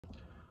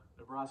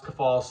Nebraska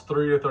falls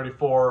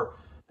 30-34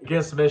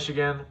 against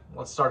Michigan.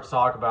 Let's start to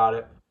talk about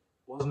it.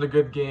 Wasn't a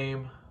good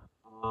game.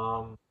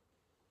 Um,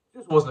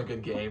 just wasn't a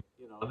good game.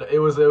 It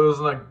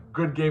wasn't a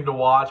good game to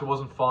watch. It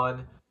wasn't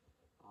fun.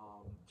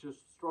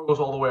 Just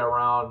struggles all the way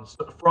around.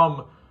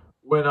 From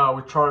when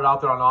we charted out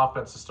there on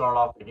offense to start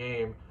off the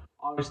game.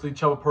 Obviously,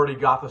 Chuba Purdy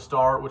got the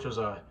start, which was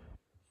a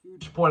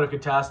huge point of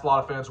contest. A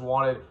lot of fans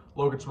wanted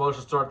Logan Smothers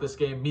to start this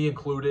game, me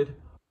included.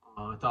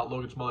 I thought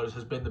Logan Smothers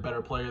has been the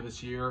better player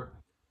this year.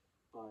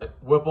 But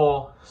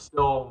Whipple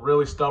still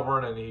really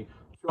stubborn, and he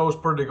chose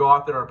Purdy to go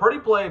out there. And Purdy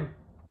played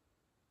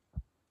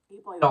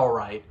all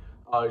right.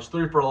 He was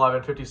 3 for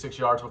 11, 56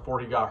 yards before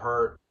he got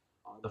hurt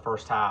in the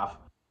first half.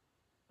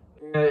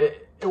 And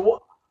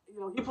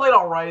he played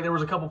all right. There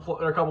was a couple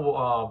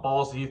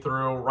balls that he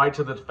threw right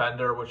to the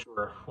defender, which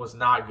was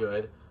not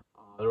good.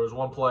 There was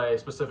one play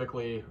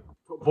specifically,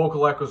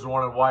 Vokalek was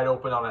running wide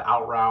open on an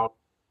out route,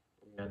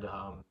 and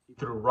he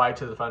threw right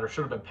to the defender.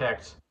 Should have been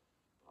picked.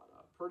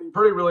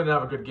 Purdy really didn't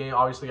have a good game.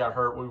 Obviously got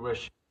hurt. We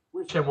wish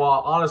him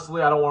well.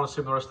 Honestly, I don't want to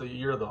see him the rest of the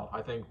year, though.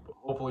 I think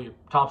hopefully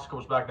Thompson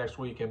comes back next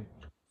week, and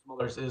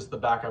Smothers is the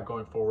backup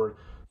going forward.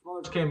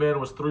 Smothers came in,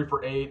 was 3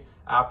 for 8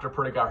 after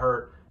Purdy got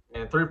hurt,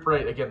 and 3 for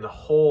 8 again the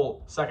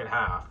whole second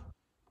half.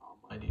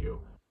 Mind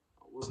you,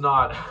 was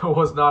not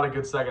a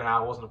good second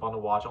half. It wasn't fun to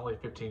watch. Only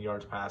 15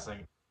 yards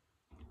passing.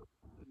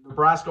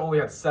 Nebraska only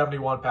had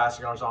 71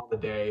 passing yards on the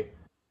day.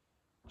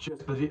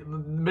 Just the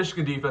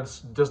Michigan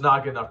defense does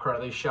not get enough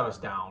credit. They shut us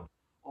down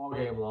all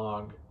game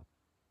long.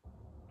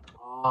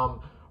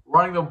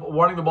 Running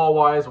the ball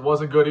wise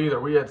wasn't good either.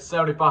 We had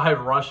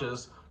 75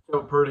 rushes.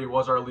 Joe Purdy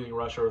was our leading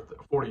rusher with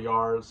 40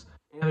 yards.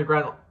 Anthony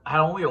Grant had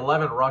only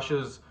 11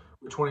 rushes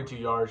with 22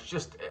 yards.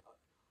 Just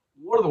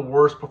one of the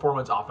worst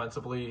performance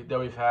offensively that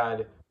we've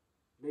had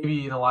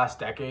maybe in the last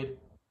decade.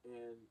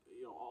 And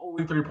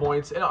only 3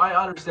 points. And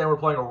I understand we're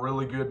playing a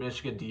really good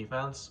Michigan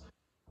defense,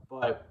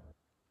 but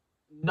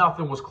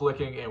nothing was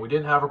clicking, and we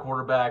didn't have a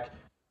quarterback.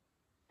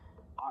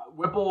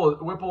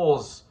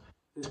 Whipple's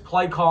his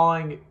play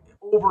calling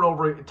over and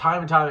over, time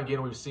and time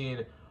again, we've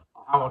seen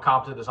how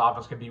incompetent this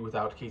offense can be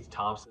without Casey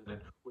Thompson, and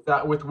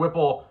with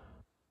Whipple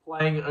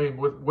playing,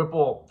 with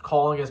Whipple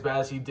calling as bad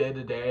as he did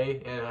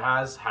today, and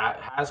has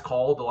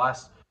called the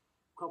last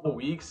couple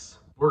weeks,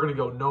 we're going to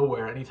go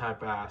nowhere anytime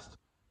fast.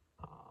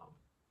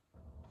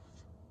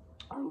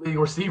 Our leading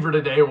receiver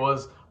today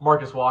was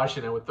Marcus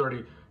Washington with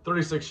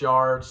 36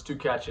 yards, 2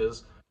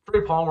 catches.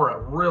 Trey Palmer,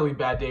 a really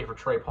bad day for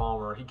Trey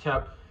Palmer. He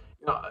kept,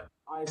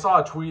 I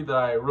saw a tweet that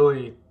I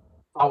really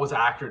thought was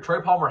accurate.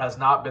 Trey Palmer has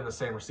not been the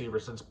same receiver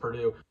since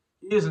Purdue.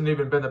 He hasn't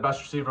even been the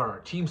best receiver on our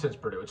team since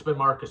Purdue. It's been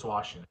Marcus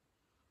Washington.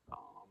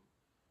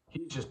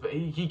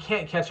 He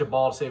can't catch a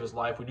ball to save his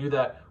life. We knew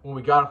that when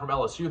we got him from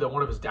LSU, that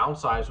one of his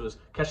downsides was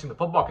catching the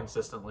football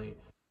consistently.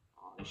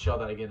 He showed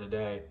that again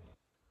today.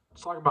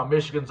 Let's talk about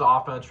Michigan's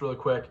offense really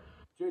quick.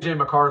 J.J.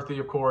 McCarthy,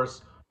 of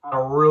course, had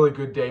a really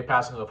good day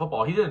passing the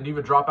football. He didn't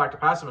even drop back to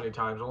pass him many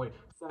times, only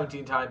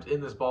 17 times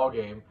in this ball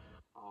game,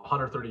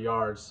 130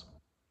 yards.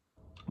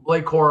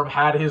 Blake Corum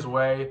had his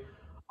way.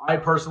 I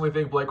personally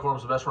think Blake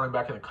Corum's the best running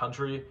back in the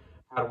country.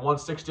 Had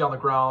 160 on the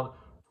ground,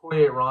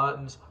 28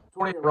 runs,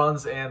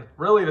 and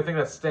really the thing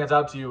that stands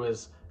out to you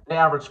is they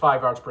averaged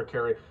 5 yards per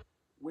carry.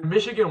 When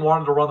Michigan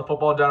wanted to run the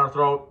football down our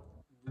throat,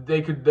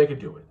 they could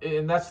do it,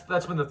 and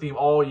that's been the theme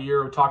all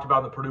year. We talked about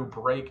in the Purdue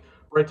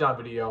breakdown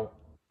video.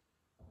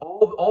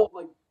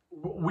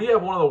 We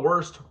have one of the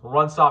worst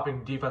run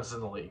stopping defenses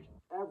in the league.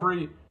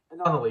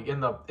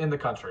 In the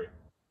country.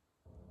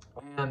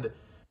 And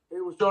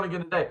it was shown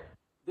again today.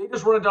 They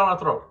just run it down our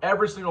throat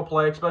every single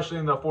play, especially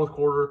in the fourth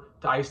quarter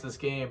to ice this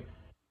game.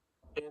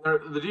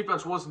 And the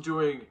defense wasn't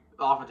doing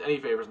the offense any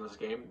favors in this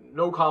game.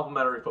 No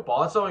complimentary football.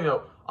 That's something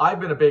that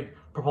I've been a big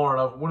proponent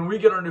of. When we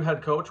get our new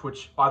head coach,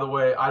 which, by the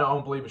way, I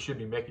don't believe it should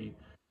be Mickey.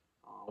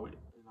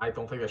 I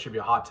don't think that should be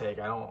a hot take.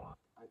 I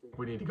think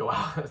we need to go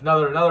out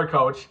another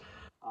coach.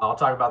 I'll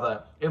talk about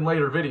that in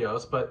later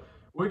videos. But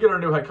when we get our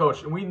new head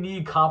coach, and we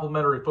need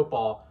complimentary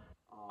football.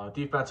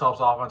 Defense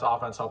helps offense,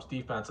 offense helps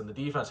defense, and the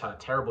defense had a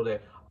terrible day.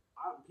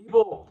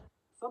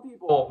 Some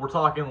people were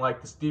talking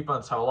like this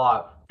defense had a lot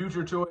of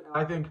future to it, and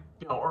I think,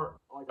 or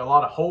like a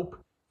lot of hope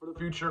for the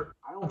future.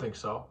 I don't think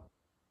so.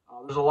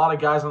 There's a lot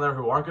of guys on there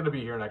who aren't going to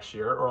be here next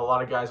year, or a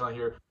lot of guys on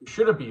here who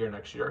shouldn't be here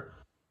next year.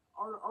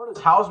 Artis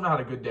Hausman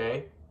had a good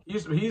day.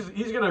 He's going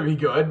to be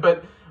good,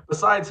 but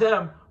besides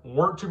him,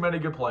 weren't too many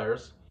good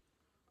players.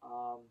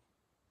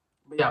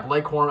 But yeah,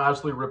 Blake Corum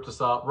absolutely ripped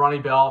us up. Ronnie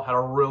Bell had a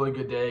really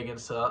good day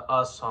against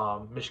us.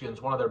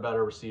 Michigan's one of their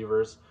better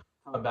receivers,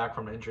 coming back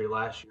from injury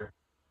last year.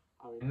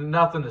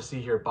 Nothing to see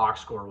here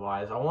box score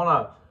wise. I want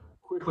to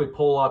quickly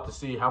pull up to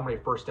see how many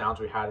first downs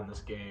we had in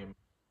this game.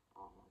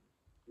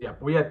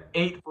 We had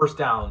 8 first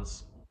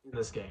downs in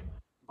this game.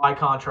 By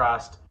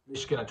contrast,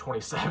 Michigan had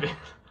 27.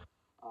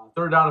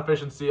 Third down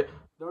efficiency.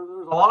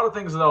 There's a lot of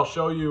things that I'll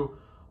show you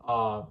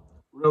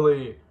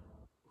really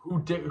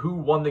who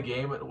won the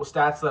game.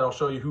 Stats that'll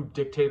show you who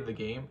dictated the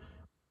game.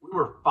 We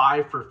were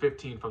 5 for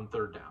 15 from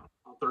third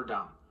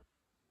down.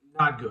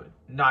 Not good.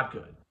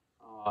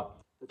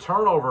 The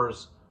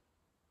turnovers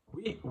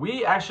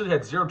We actually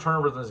had 0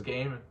 turnovers in this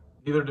game.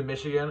 Neither did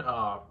Michigan.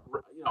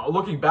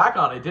 Looking back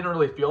on it, it didn't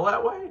really feel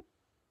that way.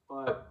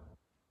 But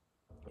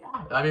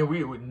yeah, I mean,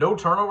 we no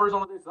turnovers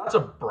on the day, so that's a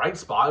bright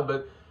spot.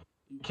 But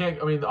you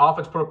can't. I mean, the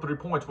offense put up 3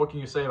 points. What can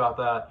you say about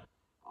that?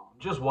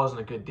 Just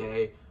wasn't a good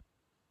day.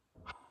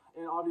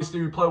 And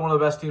obviously, we played one of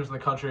the best teams in the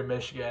country in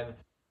Michigan.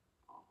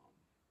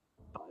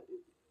 But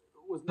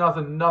it was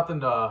nothing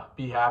to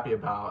be happy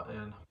about.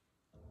 And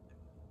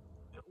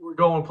we're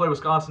going to play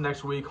Wisconsin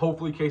next week.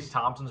 Hopefully, Casey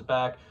Thompson's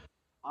back.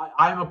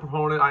 I'm a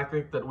proponent. I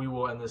think that we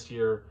will end this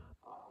year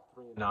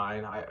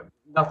 3-9.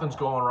 Nothing's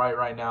going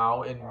right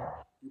now, and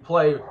you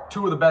play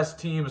two of the best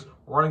teams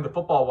running the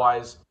football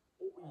wise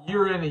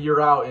year in and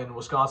year out in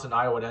Wisconsin,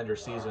 Iowa to end your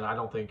season. I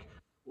don't think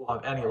we'll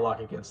have any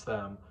luck against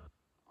them.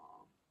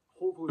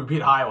 Hopefully, we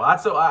beat Iowa.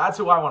 That's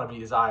who I want to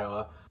beat is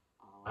Iowa.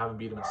 I haven't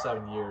beat them in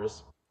 7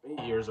 years,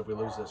 8 years if we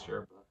lose this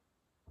year. But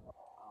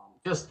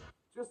just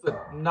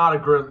not a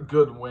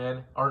good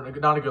win or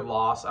not a good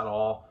loss at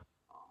all.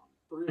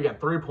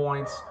 3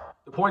 points.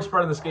 The point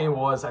spread in this game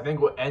was, I think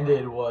what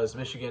ended was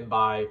Michigan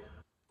by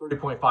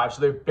 30.5,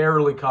 so they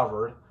barely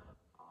covered.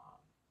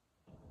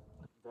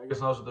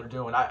 Vegas knows what they're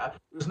doing.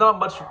 There's not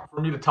much for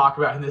me to talk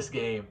about in this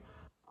game.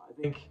 I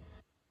think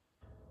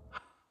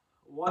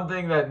one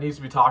thing that needs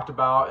to be talked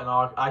about, and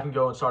I can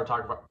go and start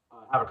talking about,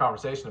 have a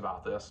conversation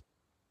about this,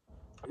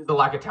 is the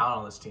lack of talent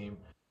on this team.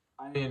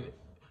 I mean,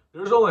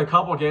 there's only a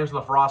couple of games in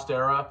the Frost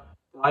era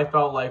that I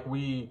felt like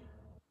we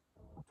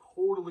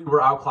totally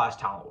were outclassed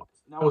talent-wise.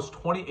 And that was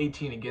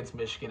 2018 against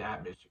Michigan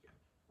at Michigan.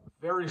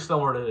 Very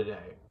similar to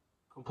today.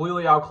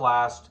 Completely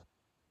outclassed.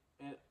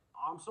 And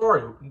I'm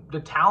sorry, the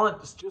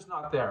talent is just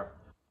not there.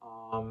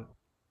 And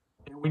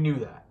we knew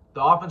that.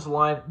 The offensive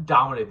line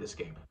dominated this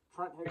game.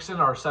 Trent Hickson,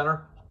 our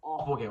center,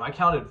 awful game. I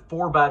counted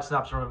 4 bad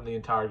snaps from him the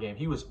entire game.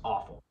 He was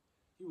awful.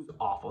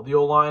 The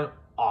O-line,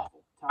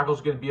 awful.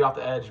 Tackles getting beat off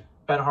the edge.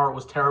 Benhart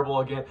was terrible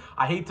again.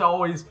 I hate to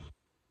always,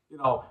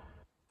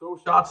 throw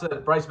shots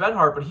at Bryce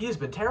Benhart, but he has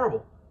been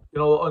terrible.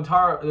 The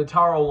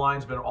entire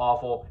O-line's been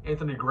awful.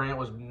 Anthony Grant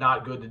was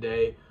not good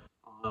today.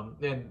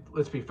 And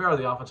let's be fair,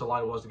 the offensive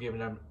line wasn't giving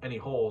them any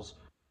holes.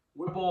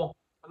 Whipple,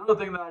 another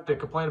thing that I have to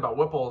complain about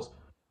Whipple is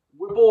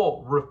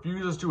Whipple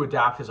refuses to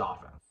adapt his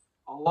offense.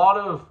 A lot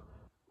of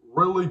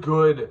really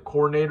good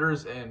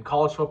coordinators in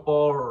college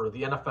football or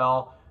the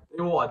NFL,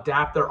 they will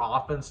adapt their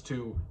offense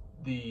to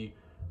the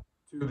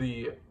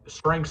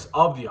strengths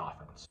of the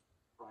offense.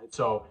 Right?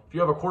 So if you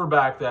have a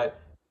quarterback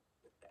that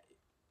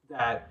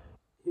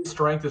his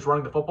strength is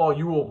running the football,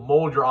 you will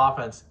mold your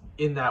offense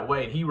in that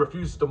way. He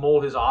refuses to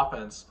mold his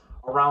offense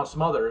around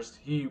Smothers.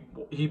 The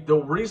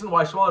reason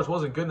why Smothers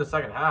wasn't good in the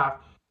second half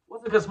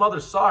wasn't because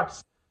Smothers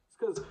sucks. It's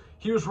because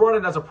he was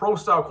running as a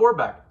pro-style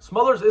quarterback.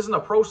 Smothers isn't a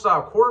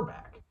pro-style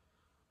quarterback.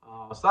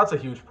 So that's a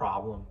huge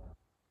problem.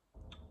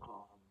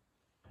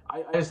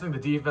 I just think the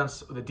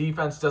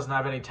defense doesn't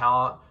have any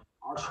talent.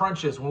 Our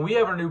trenches, when we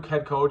have our new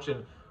head coach,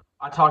 and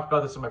I talked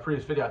about this in my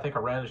previous video, I think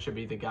Aranda should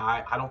be the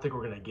guy. I don't think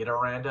we're going to get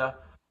Aranda.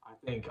 I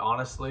think,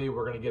 honestly,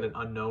 we're going to get an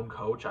unknown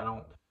coach. I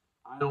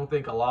don't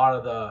think a lot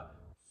of the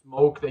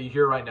smoke that you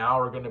hear right now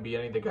are going to be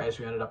any of the guys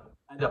who end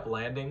up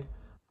landing.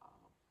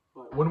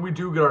 But when we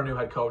do get our new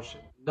head coach,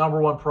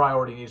 number one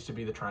priority needs to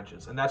be the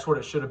trenches, and that's what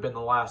it should have been the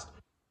last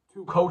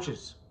 2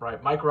 coaches,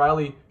 right? Mike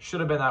Riley should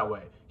have been that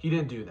way. He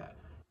didn't do that.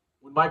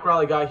 When Mike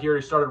Riley got here,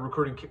 he started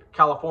recruiting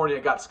California,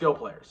 got skill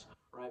players,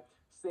 right?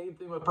 Same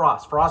thing with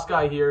Frost. Frost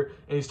got here,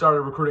 and he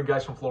started recruiting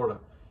guys from Florida.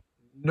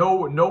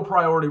 No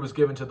priority was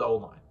given to the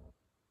O-line.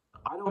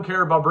 I don't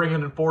care about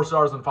bringing in 4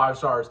 stars and 5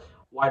 stars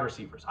wide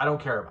receivers. I don't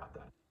care about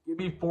that. Give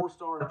me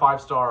 4-star and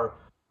 5-star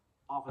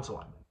offensive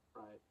linemen,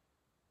 right?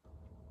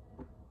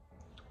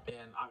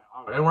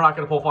 And we're not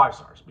going to pull 5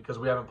 stars because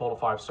we haven't pulled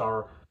a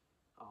 5-star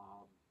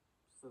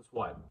since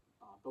what?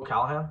 Bill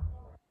Callahan?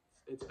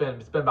 It's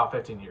been about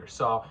 15 years.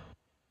 So,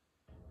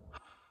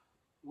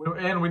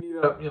 and we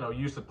need to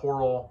use the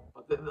portal.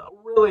 But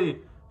really,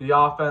 the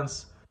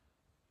offense,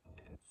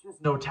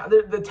 just no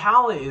talent. The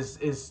talent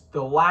is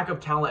the lack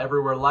of talent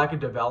everywhere. Lack of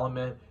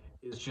development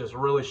is just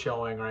really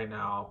showing right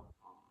now.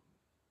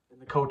 And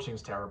the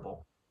coaching's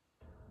terrible.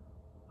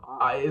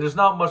 There's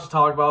not much to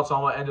talk about, so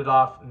I'm gonna end it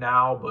off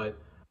now. But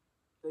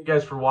thank you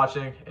guys for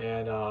watching,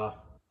 and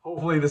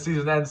hopefully the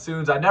season ends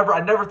soon. I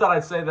never thought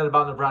I'd say that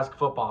about Nebraska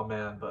football,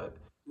 man, but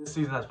this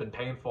season has been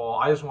painful.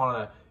 I just want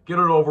to get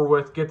it over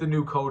with, get the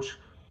new coach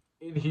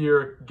in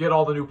here, get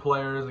all the new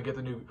players, and get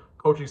the new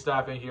coaching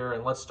staff in here,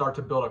 and let's start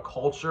to build a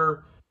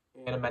culture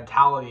and a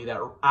mentality that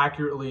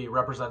accurately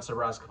represents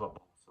Nebraska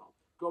football. So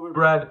go Big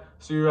Red.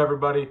 See you,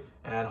 everybody,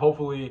 and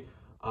hopefully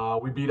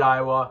we beat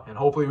Iowa, and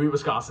hopefully we beat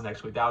Wisconsin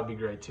next week. That would be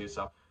great, too.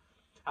 So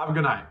have a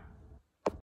good night.